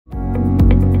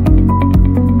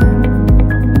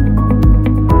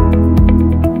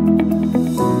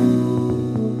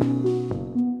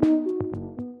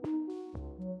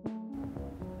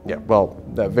Well,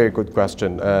 a very good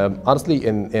question. Honestly,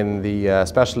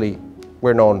 especially,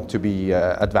 we're known to be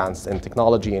advanced in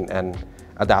technology and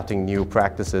adapting new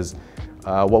practices.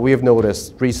 What we have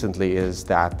noticed recently is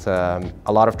that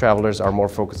a lot of travelers are more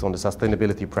focused on the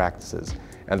sustainability practices,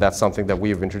 and that's something that we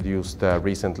have introduced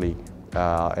recently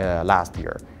last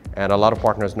year. And a lot of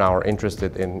partners now are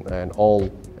interested in all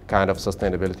kind of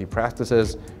sustainability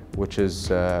practices, which is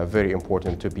very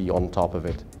important to be on top of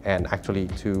it and actually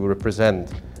to represent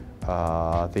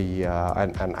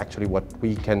and actually what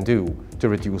we can do to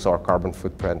reduce our carbon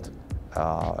footprint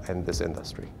in this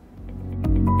industry.